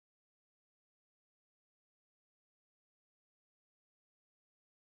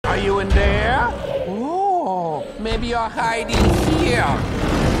maybe you're hiding here.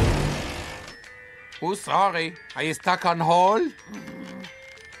 Oh, sorry. Are you stuck on hold?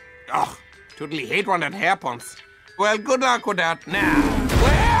 Ugh, totally hate when that happens. Well, good luck with that. Now,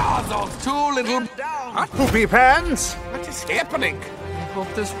 where are those two little... What? Poopy pants! What is happening? I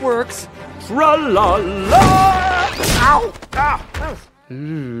hope this works. Tra-la-la! Ow! Ah.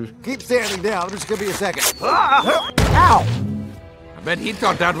 Keep standing down. Just give me a second. Ah. Ow! I bet he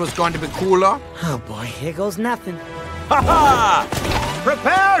thought that was going to be cooler. Oh boy, here goes nothing. Ha ha!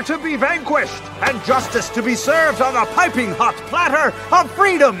 Prepare to be vanquished, and justice to be served on a piping hot platter of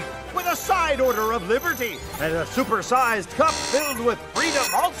freedom, with a side order of liberty, and a supersized cup filled with freedom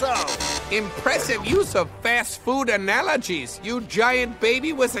also. Impressive use of fast food analogies, you giant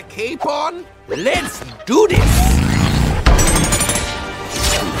baby with a cape on. Let's do this!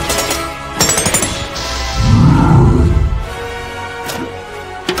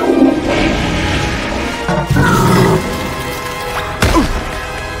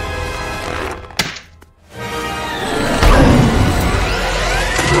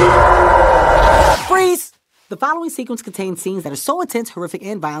 Freeze! The following sequence contains scenes that are so intense, horrific,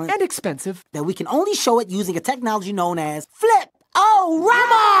 and violent And expensive. that we can only show it using a technology known as Flip-O-Rama!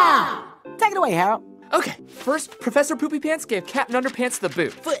 Take it away, Harold. Okay, first, Professor Poopy Pants gave Captain Underpants the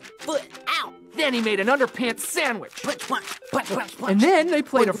boot. Foot, ow! Then he made an underpants sandwich. Punch. And then they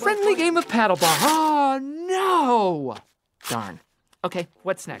played a friendly game of paddleball. Oh, no! Darn. Okay,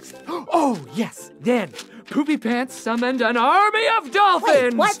 what's next? Oh, yes. Then Poopy Pants summoned an army of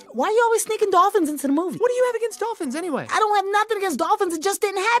dolphins! Wait, what? Why are you always sneaking dolphins into the movie? What do you have against dolphins anyway? I don't have nothing against dolphins, it just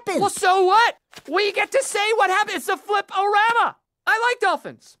didn't happen. Well, so what? We get to say what happened. It's a flip-o-rama. I like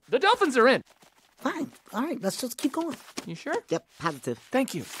dolphins. The dolphins are in. Fine. All right, let's just keep going. You sure? Yep, positive.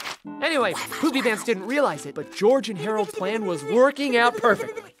 Thank you. Anyway, Poopy Pants didn't realize it, but George and Harold's plan was working out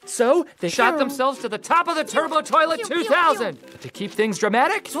perfectly. So, they shot themselves to the top of the Turbo Toilet 2000. But to keep things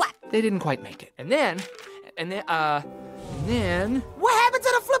dramatic, they didn't quite make it. And then... What happened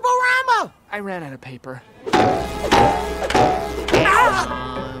to the Flip-O-Rama? I ran out of paper.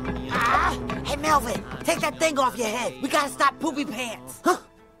 Hey, Melvin, take that thing off your head. We gotta stop Poopy Pants. Huh?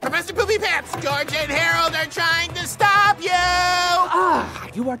 Professor Poopy Pants, George and Harold are trying to stop you!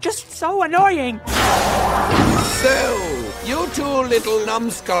 You are just so annoying. So, you two little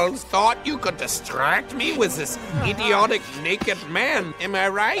numbskulls thought you could distract me with this idiotic naked man, am I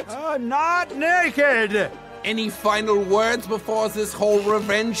right? Not naked! Any final words before this whole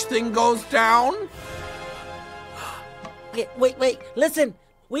revenge thing goes down? Wait. Listen,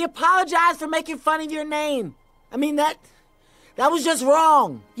 we apologize for making fun of your name. I mean, that was just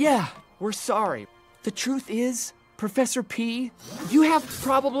wrong. Yeah, we're sorry. The truth is, Professor P, you have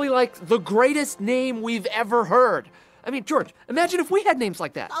probably, like, the greatest name we've ever heard. I mean, George, imagine if we had names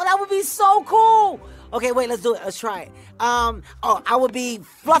like that. Oh, that would be so cool. Okay, wait, let's do it. Let's try it. I would be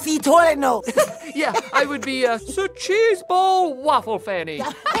Fluffy Toilet Nose. Yeah, I would be a cheese ball waffle fanny.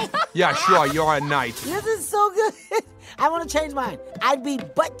 Yeah, sure, you're a knight. This is so good. I want to change mine. I'd be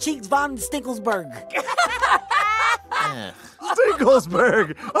Butt Cheeks von Stinkelsberg.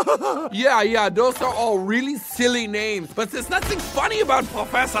 Stinglesberg! Yeah, those are all really silly names, but there's nothing funny about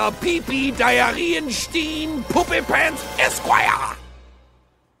Professor Pee-Pee Diarrheenstein Poopy Pants Esquire!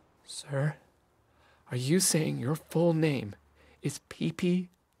 Sir, are you saying your full name is Pee-Pee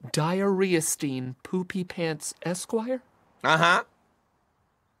Diarrheestein Poopy Pants Esquire? Uh-huh.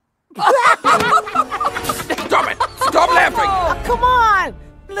 Stop it! Stop laughing! Oh, come on!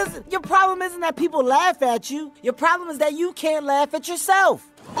 Listen, your problem isn't that people laugh at you. Your problem is that you can't laugh at yourself.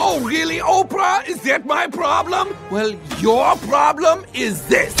 Oh, really, Oprah? Is that my problem? Well, your problem is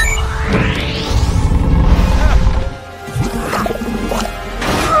this. No!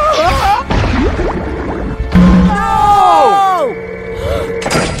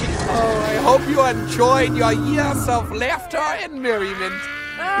 Oh, I hope you enjoyed your years of laughter and merriment,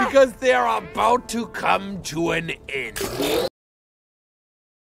 because they're about to come to an end.